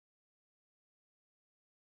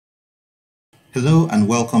Hello and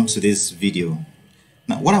welcome to this video.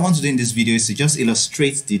 Now what I want to do in this video is to just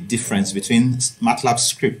illustrate the difference between Matlab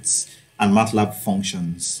scripts and Matlab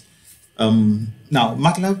functions. Now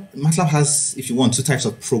Matlab has, if you want, two types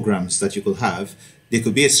of programs that you could have. There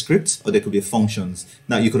could be a script or there could be functions.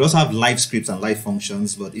 Now you could also have live scripts and live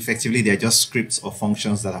functions, but effectively they're just scripts or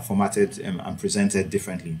functions that are formatted and presented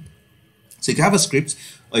differently. So you can have a script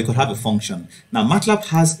or you could have a function. Now Matlab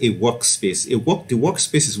has a workspace. The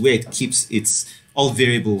workspace is where it keeps all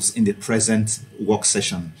variables in the present work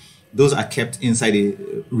session. Those are kept inside a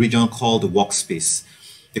region called the workspace.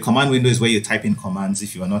 The command window is where you type in commands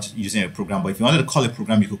if you are not using a program, but if you wanted to call a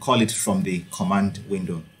program, you could call it from the command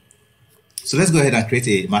window. So let's go ahead and create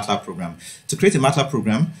a Matlab program. To create a Matlab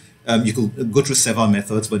program, you could go through several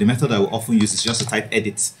methods, but the method I will often use is just to type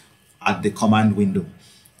edit at the command window.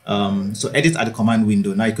 So edit at the command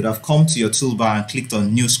window. Now you could have come to your toolbar and clicked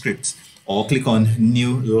on new script, or click on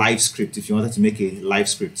new live script if you wanted to make a live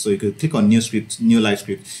script. So you could click on new script, new live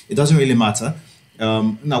script. It doesn't really matter.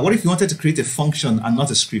 Now what if you wanted to create a function and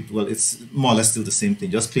not a script? Well, it's more or less still the same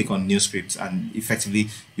thing. Just click on new script and effectively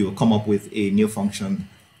you will come up with a new function.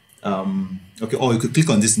 Okay, or you could click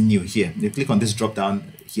on this new here. You click on this drop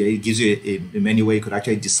down here, it gives you a menu where you could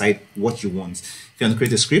actually decide what you want. If you want to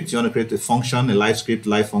create a script, you want to create a function, a live script,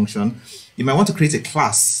 live function. You might want to create a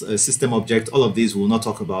class, a system object. All of these we'll not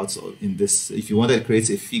talk about in this. If you wanted to create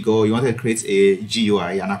a figure, you wanted to create a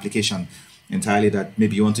GUI, an application entirely that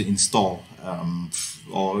maybe you want to install,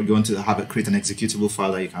 or you want to create an executable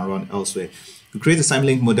file that you can run elsewhere. You create a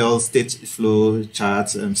Simulink model, state flow chart,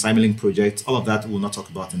 Simulink project. All of that we'll not talk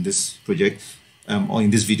about in this project or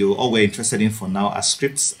in this video. All we're interested in for now are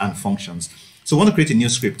scripts and functions. So we want to create a new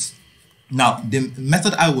script. Now, the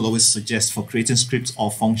method I will always suggest for creating scripts or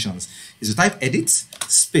functions is to type edit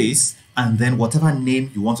space and then whatever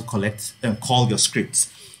name you want to call your script.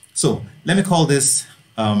 So let me call this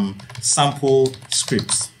sample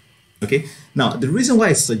scripts. Okay. Now, the reason why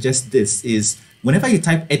I suggest this is whenever you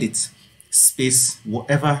type edit space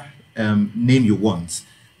whatever name you want,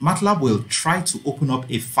 Matlab will try to open up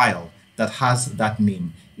a file that has that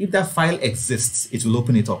name. If that file exists, it will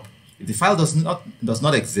open it up. If the file does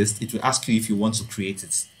not exist, it will ask you if you want to create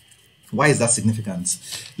it. Why is that significant?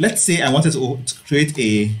 Let's say I wanted to create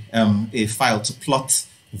a file to plot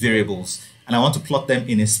variables, and I want to plot them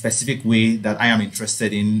in a specific way that I am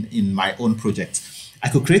interested in my own project. I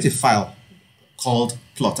could create a file called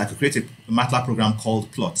plot. I could create a Matlab program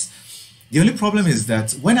called plot. The only problem is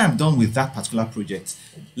that when I'm done with that particular project,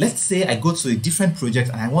 let's say I go to a different project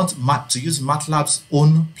and I want to use Matlab's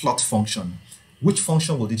own plot function. Which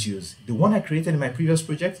function will it use? The one I created in my previous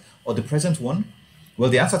project or the present one? Well,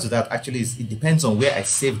 the answer to that actually is it depends on where I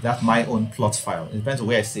saved my own plot file. It depends on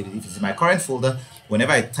where I saved it. If it's in my current folder,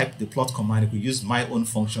 whenever I type the plot command, it will use my own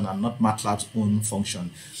function and not Matlab's own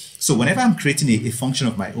function. So whenever I'm creating a function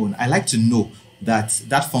of my own, I like to know that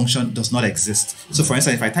function does not exist. So for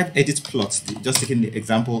instance, if I type edit plot, just taking the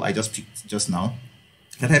example I just picked just now,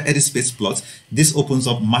 if I type edit space plot, this opens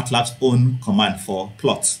up Matlab's own command for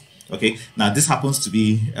plot. Okay, now this happens to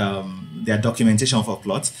be their documentation for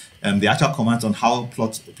plot. The actual command on how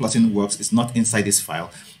plotting works is not inside this file,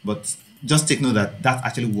 but just take note that that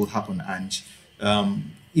actually will happen. And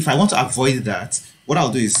if I want to avoid that, what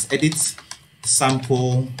I'll do is edit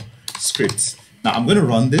sample script. Now I'm going to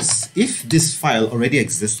run this. If this file already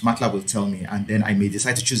exists, Matlab will tell me, and then I may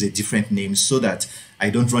decide to choose a different name so that I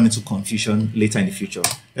don't run into confusion later in the future.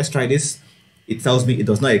 Let's try this. It tells me it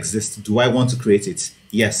does not exist. Do I want to create it?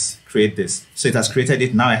 Yes, create this. So it has created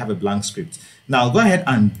it. Now I have a blank script. Now I'll go ahead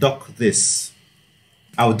and dock this.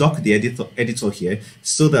 I'll dock the editor here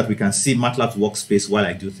so that we can see Matlab's workspace while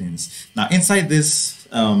I do things. Now inside this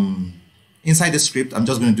script, I'm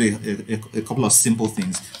just going to do a couple of simple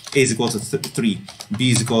things. A is equal to 3,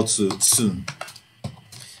 B is equal to 2,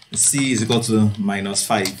 C is equal to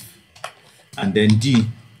 -5, and then D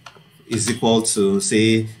is equal to,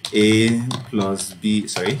 say, A plus B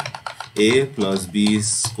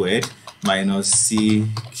squared minus C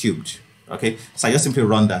cubed. Okay, so I just simply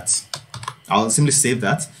run that. I'll simply save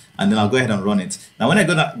that and then I'll go ahead and run it. Now when I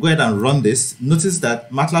go ahead and run this, notice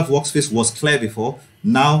that Matlab workspace was clear before.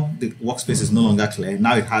 Now the workspace is no longer clear.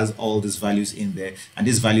 Now it has all these values in there, and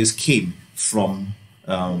these values came from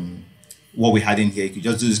what we had in here. You could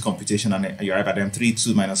just do this computation and you arrive at them. 3,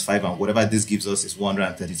 2 minus 5, and whatever this gives us is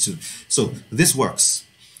 132. So this works.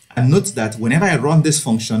 And note that whenever I run this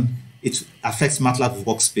function, it affects Matlab's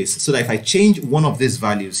workspace. So that if I change one of these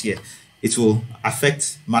values here, it will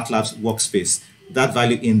affect Matlab's workspace. That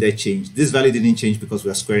value in there changed. This value didn't change because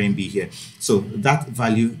we are squaring B here. So that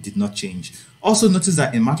value did not change. Also notice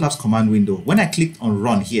that in MATLAB's command window, when I clicked on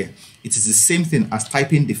run here, it is the same thing as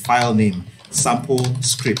typing the file name sample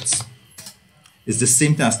script. It's the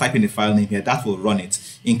same thing as typing the file name here. That will run it.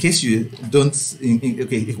 In case you don't,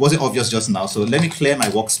 okay, it wasn't obvious just now. So let me clear my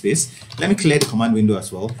workspace. Let me clear the command window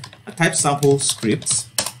as well. I type sample script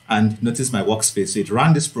and notice my workspace. So it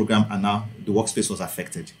ran this program and now the workspace was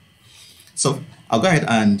affected. So I'll go ahead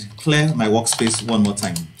and clear my workspace one more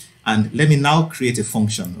time. And let me now create a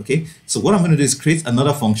function, okay? So what I'm going to do is create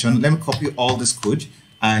another function. Let me copy all this code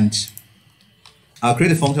and I'll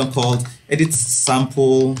create a function called edit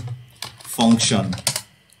sample function.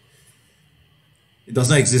 It does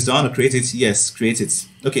not exist. Do I want to create it? Yes, create it.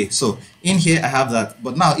 Okay, so in here I have that.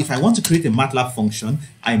 But now if I want to create a MATLAB function,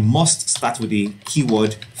 I must start with the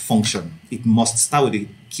keyword function. It must start with the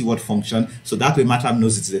keyword function. So that way MATLAB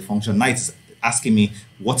knows it's a function. Now it's asking me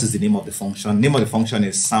what is the name of the function. Name of the function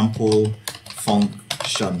is sample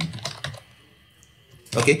function.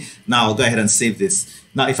 Okay, now I'll go ahead and save this.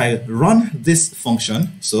 Now if I run this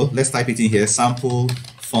function, so let's type it in here, sample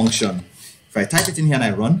function. If I type it in here and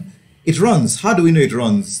I run, it runs. How do we know it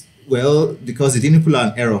runs? Well, because it didn't pull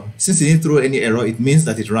out an error. Since it didn't throw any error, it means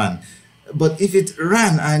that it ran. But if it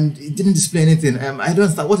ran and it didn't display anything, I don't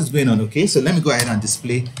understand what is going on. Okay, so let me go ahead and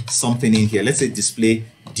display something in here. Let's say display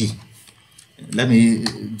D. Let me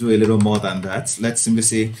do a little more than that. Let's simply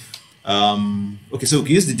say, okay, so we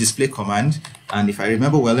can use the display command. And if I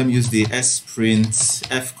remember well, let me use the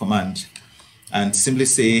sprintf command and simply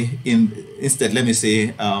say, instead, let me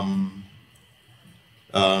say,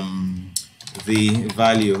 the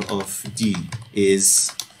value of D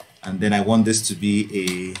is, and then I want this to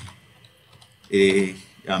be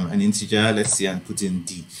an integer. Let's see, and put in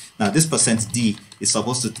D. Now this %D is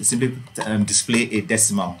supposed to simply display a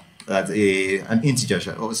decimal, an integer,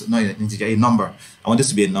 not an integer, a number. I want this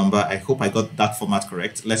to be a number. I hope I got that format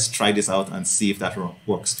correct. Let's try this out and see if that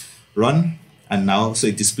works. Run. And now, so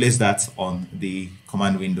it displays that on the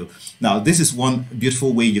command window. Now, this is one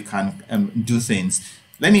beautiful way you can do things.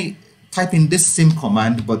 Let me type in this same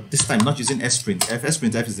command, but this time not using sprintf.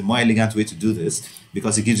 Sprintf is the more elegant way to do this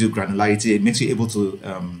because it gives you granularity. It makes you able to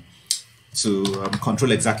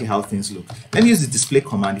control exactly how things look. Let me use the display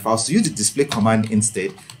command. If I was to use the display command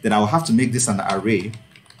instead, then I will have to make this an array.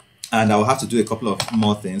 And I will have to do a couple of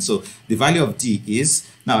more things. So the value of D is,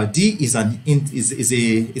 now D is a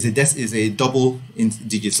double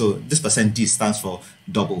digit. So this %D stands for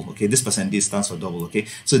double. Okay, this %D stands for double. Okay,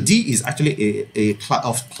 so D is actually a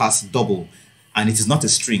class double, and it is not a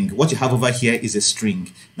string. What you have over here is a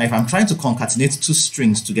string. Now, if I'm trying to concatenate two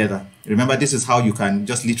strings together, remember this is how you can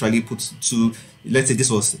just literally put two. Let's say this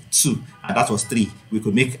was 2 and that was 3. We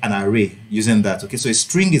could make an array using that. Okay, so a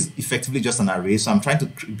string is effectively just an array. So I'm trying to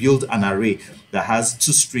build an array that has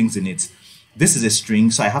 2 strings in it. This is a string,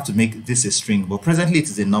 so I have to make this a string, but presently it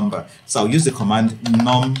is a number. So I'll use the command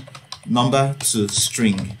number to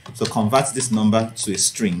string. So convert this number to a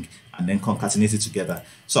string and then concatenate it together.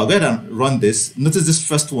 So I'll go ahead and run this. Notice this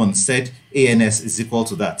first one said ANS is equal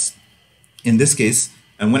to that. In this case,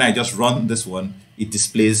 and when I just run this one, it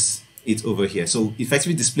displays it over here. So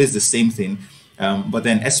effectively displays the same thing, but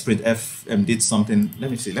then sprintf did something. Let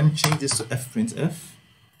me see. Let me change this to fprintf.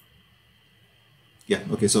 Yeah,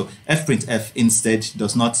 okay. So fprintf instead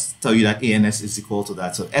does not tell you that ANS is equal to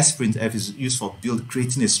that. So sprintf is used for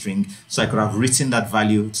creating a string. So I could have written that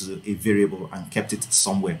value to a variable and kept it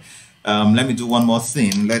somewhere. Let me do one more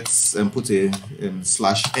thing. Let's put a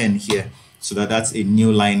 /n here so that that's a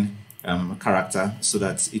new line character, so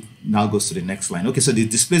that it now goes to the next line. Okay, so it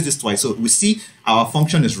displays this twice. So we see our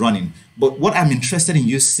function is running, but what I'm interested in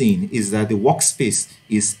you seeing is that the workspace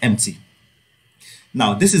is empty.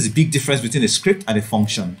 Now, this is a big difference between a script and a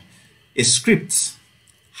function. A script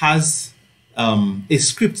has a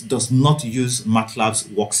script does not use MATLAB's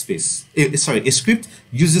workspace. A script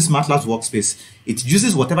uses MATLAB's workspace. It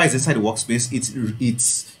uses whatever is inside the workspace.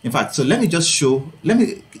 It's in fact. So let me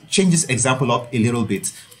change this example up a little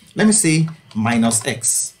bit. Let me say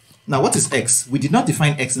 -x. Now, what is x? We did not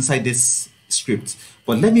define x inside this script,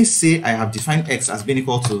 but let me say I have defined x as being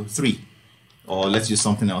equal to 3, or let's use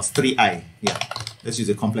something else, 3i. Yeah, let's use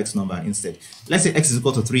a complex number instead. Let's say x is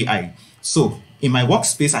equal to 3i. So in my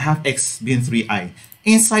workspace, I have x being 3i.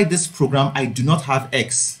 Inside this program, I do not have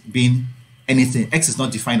x being anything. X is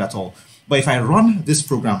not defined at all. But if I run this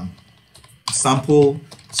program, sample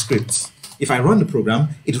script, if I run the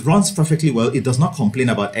program, it runs perfectly well. It does not complain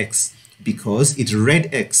about x because it read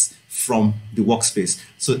x from the workspace.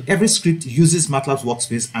 So every script uses MATLAB's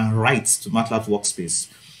workspace and writes to MATLAB's workspace.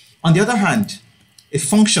 On the other hand, a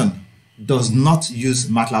function does not use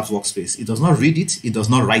MATLAB's workspace. It does not read it. It does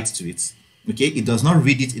not write to it. Okay, it does not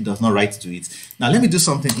read it, it does not write to it. Now let me do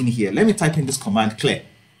something in here. Let me type in this command clear,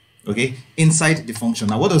 okay, inside the function.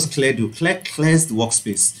 Now what does clear do? Clear clears the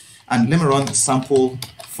workspace. And let me run sample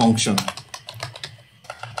function.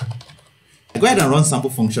 I go ahead and run sample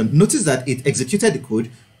function. Notice that it executed the code,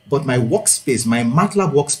 but my workspace, my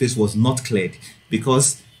Matlab workspace was not cleared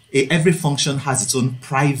because every function has its own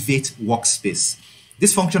private workspace.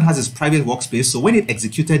 This function has its private workspace, so when it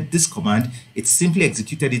executed this command, it simply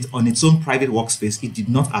executed it on its own private workspace. It did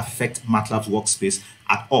not affect MATLAB's workspace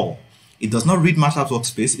at all. It does not read MATLAB's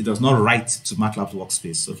workspace. It does not write to MATLAB's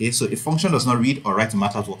workspace. Okay, so a function does not read or write to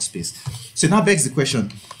MATLAB's workspace. So now begs the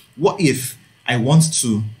question, what if I want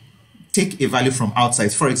to take a value from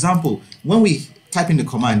outside? For example, when we type in the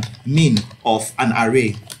command min of an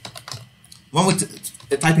array, when we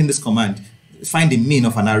type in this command, find the min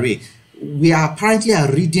of an array, we are apparently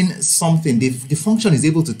reading something. The function is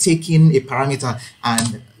able to take in a parameter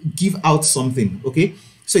and give out something, okay?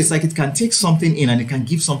 So it's like it can take something in and it can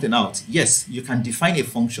give something out. Yes, you can define a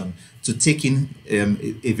function to take in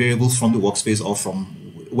a variable from the workspace, or from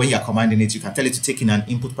when you're commanding it, you can tell it to take in an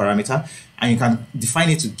input parameter, and you can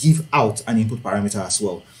define it to give out an input parameter as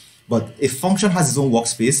well. But a function has its own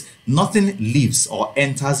workspace. Nothing leaves or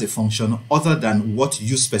enters a function other than what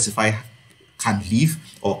you specify can leave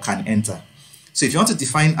or can enter. So if you want to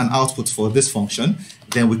define an output for this function,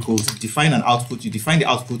 then we could define an output. You define the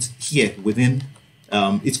output here within,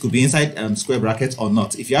 it could be inside square brackets or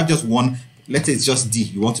not. If you have just one, let's say it's just D,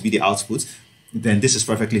 you want to be the output, then this is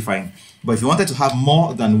perfectly fine. But if you wanted to have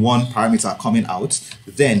more than one parameter coming out,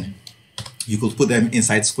 then you could put them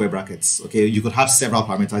inside square brackets. Okay, you could have several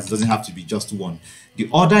parameters. It doesn't have to be just one. The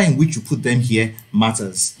order in which you put them here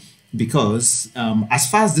matters, because as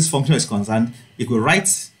far as this function is concerned, it will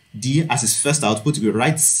write D as its first output, it will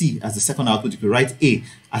write C as the second output, it will write A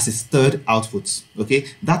as its third output. Okay,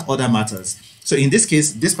 that order matters. So in this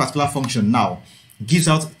case, this particular function now gives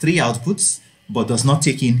out 3 outputs but does not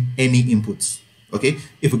take in any inputs. Okay,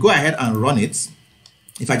 if we go ahead and run it,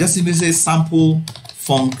 if I just simply say sample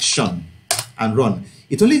function and run,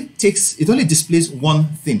 it only displays one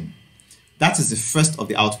thing. That is the first of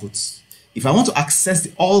the outputs. If I want to access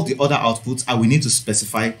all the other outputs, I will need to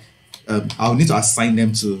specify, I will need to assign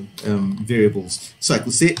them to variables. So I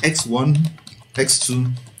could say x1,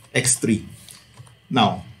 x2, x3.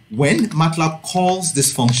 Now, when MATLAB calls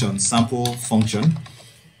this function, sample function,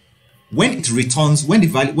 when it returns, when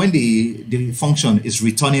the function is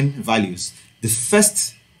returning values, the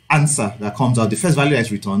first answer that comes out, the first value that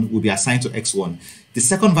is returned will be assigned to x1. The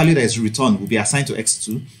second value that is returned will be assigned to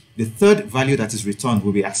x2. The third value that is returned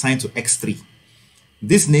will be assigned to x3.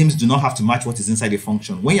 These names do not have to match what is inside the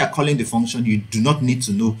function. When you are calling the function, you do not need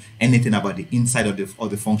to know anything about the inside of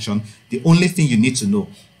the function. The only thing you need to know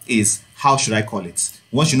is how should I call it.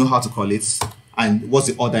 Once you know how to call it and what's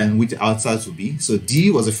the order in which the answers will be. So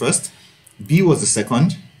D was the first, B was the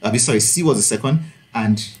second, C was the second,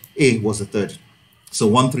 and A was the third. So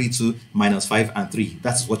 1, 3, 2, minus 5, and 3.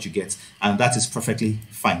 That's what you get. And that is perfectly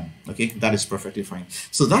fine. Okay, that is perfectly fine.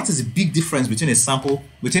 So that is a big difference between a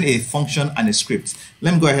function and a script.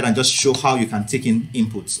 Let me go ahead and just show how you can take in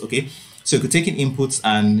inputs. Okay, so you could take in inputs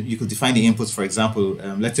and you could define the inputs. For example,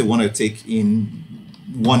 let's say we want to take in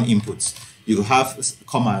one input. You could have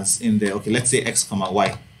commas in there. Okay, let's say x comma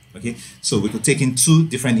y. Okay, so we could take in 2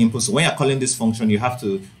 different inputs. So when you're calling this function, you have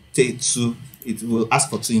to take 2. It will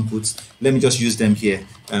ask for 2 inputs. Let me just use them here.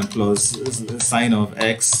 Plus sine of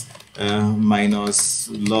x minus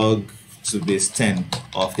log to base 10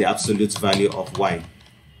 of the absolute value of y.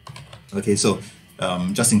 Okay, so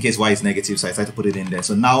just in case y is negative, so I try to put it in there.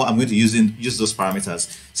 So now I'm going to use those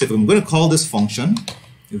parameters. So if I'm going to call this function,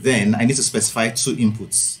 then I need to specify 2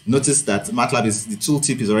 inputs. Notice that MATLAB the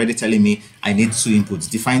tooltip is already telling me I need 2 inputs.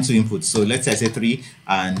 Define 2 inputs. So let's say I say 3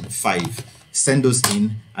 and 5. Send those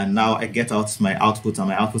in, and now I get out my output, and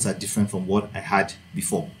my outputs are different from what I had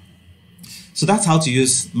before. So that's how to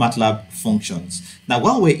use MATLAB functions. Now,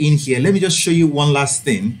 while we're in here, let me just show you one last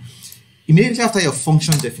thing. Immediately after your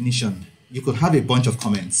function definition, you could have a bunch of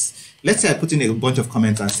comments. Let's say I put in a bunch of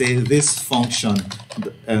comments and say this function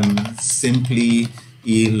simply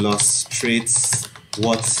illustrates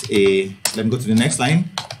what let me go to the next line,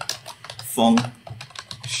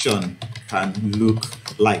 function can look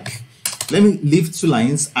like. Let me leave 2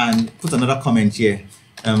 lines and put another comment here.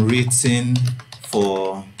 Written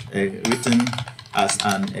as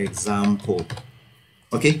an example.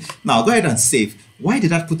 Okay. Now go ahead and save. Why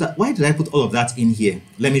did I put that? Why did I put all of that in here?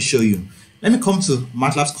 Let me show you. Let me come to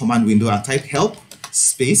MATLAB's command window and type help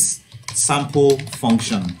space sample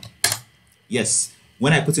function. Yes.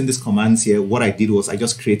 When I put in these commands here, what I did was I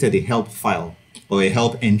just created a help file or a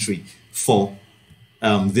help entry. for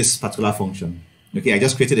this particular function. Okay, I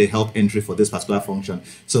just created a help entry for this particular function.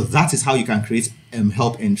 So that is how you can create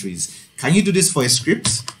help entries. Can you do this for a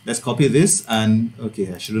script? Let's copy this, and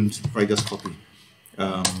okay, I shouldn't probably just copy.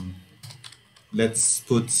 Let's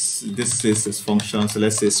put this is this function, so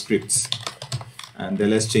let's say script, and then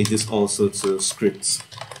let's change this also to script.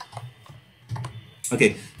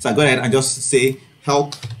 Okay, so I go ahead and just say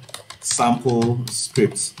help sample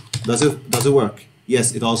script. Does it work?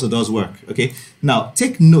 Yes, it also does work. Okay, now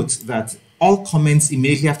take note that all comments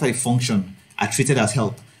immediately after a function are treated as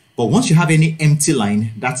help, but once you have any empty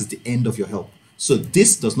line, that is the end of your help. So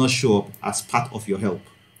this does not show up as part of your help.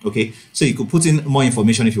 Okay, so you could put in more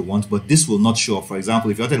information if you want, but this will not show up. For example,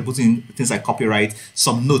 if you wanted to put in things like copyright,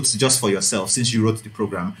 some notes just for yourself, since you wrote the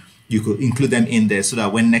program, you could include them in there so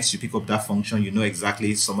that when next you pick up that function, you know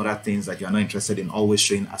exactly some other things that you're not interested in always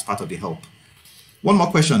showing as part of the help. One more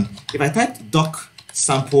question. If I type doc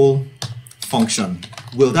sample function,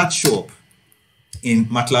 will that show up in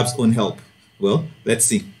MATLAB's own help? Well, let's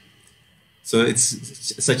see. So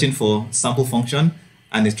it's searching for sample function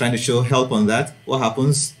and it's trying to show help on that. What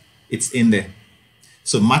happens? It's in there.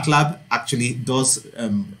 So MATLAB actually does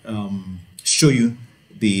show you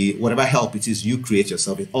the whatever help it is you create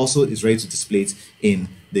yourself. It also is ready to display it in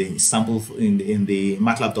the sample in the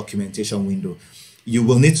MATLAB documentation window. You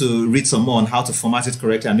will need to read some more on how to format it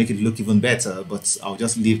correctly and make it look even better, but I'll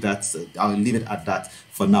just leave that. I'll leave it at that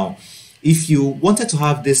for now. If you wanted to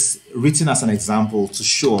have this written as an example to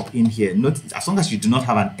show up in here, note as long as you do not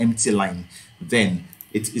have an empty line, then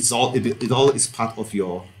it all is part of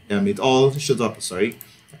your it all shows up. Sorry,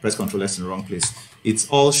 I pressed Ctrl S in the wrong place. It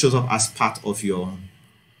all shows up as part of your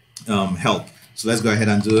help. So let's go ahead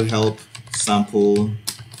and do help sample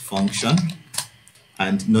function.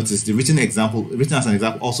 And notice the written as an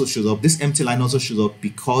example also shows up. This empty line also shows up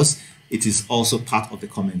because it is also part of the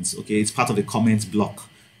comments. Okay, it's part of the comments block.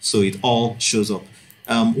 So it all shows up.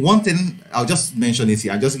 One thing I'll just mention it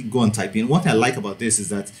here. I just go and type in. One thing I like about this is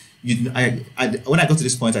that when I got to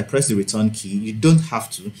this point, I press the return key. You don't have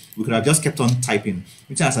to. We could have just kept on typing.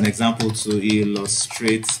 Which as an example to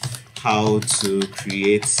illustrate how to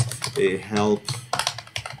create a help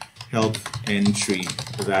entry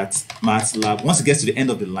that Matlab, once it gets to the end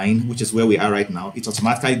of the line, which is where we are right now, it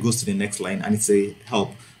automatically goes to the next line and it's a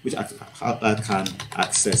help which I can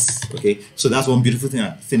access. Okay, so that's one beautiful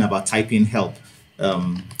thing about typing help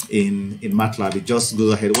in MATLAB. It just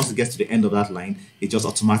goes ahead. Once it gets to the end of that line, it just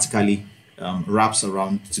automatically wraps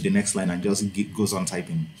around to the next line and just goes on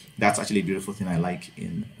typing. That's actually a beautiful thing I like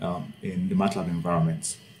in the MATLAB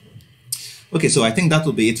environment. Okay, so I think that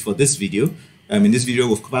will be it for this video. In this video,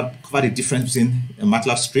 we've covered the difference between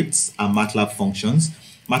MATLAB scripts and MATLAB functions.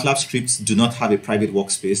 MATLAB scripts do not have a private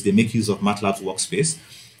workspace. They make use of MATLAB's workspace.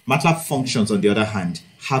 MATLAB functions, on the other hand,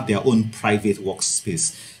 have their own private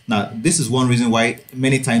workspace. Now, this is one reason why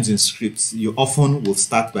many times in scripts, you often will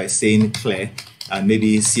start by saying clear and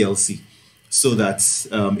maybe CLC, so that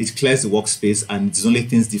it clears the workspace and it's only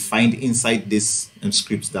things defined inside this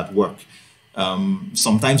script that work.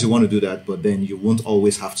 Sometimes you want to do that, but then you won't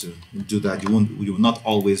always have to do that. You will not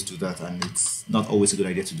always do that, and it's not always a good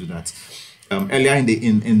idea to do that. Earlier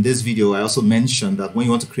in this video, I also mentioned that when you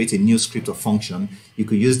want to create a new script or function, you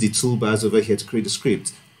could use the toolbars over here to create the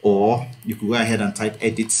script, or you could go ahead and type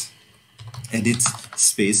edit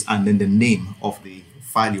space and then the name of the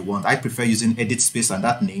file you want. I prefer using edit space and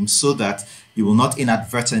that name so that you will not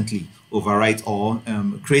inadvertently overwrite or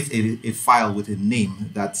create a file with a name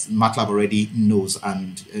that MATLAB already knows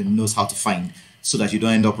and knows how to find, so that you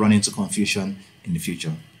don't end up running into confusion in the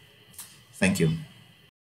future. Thank you.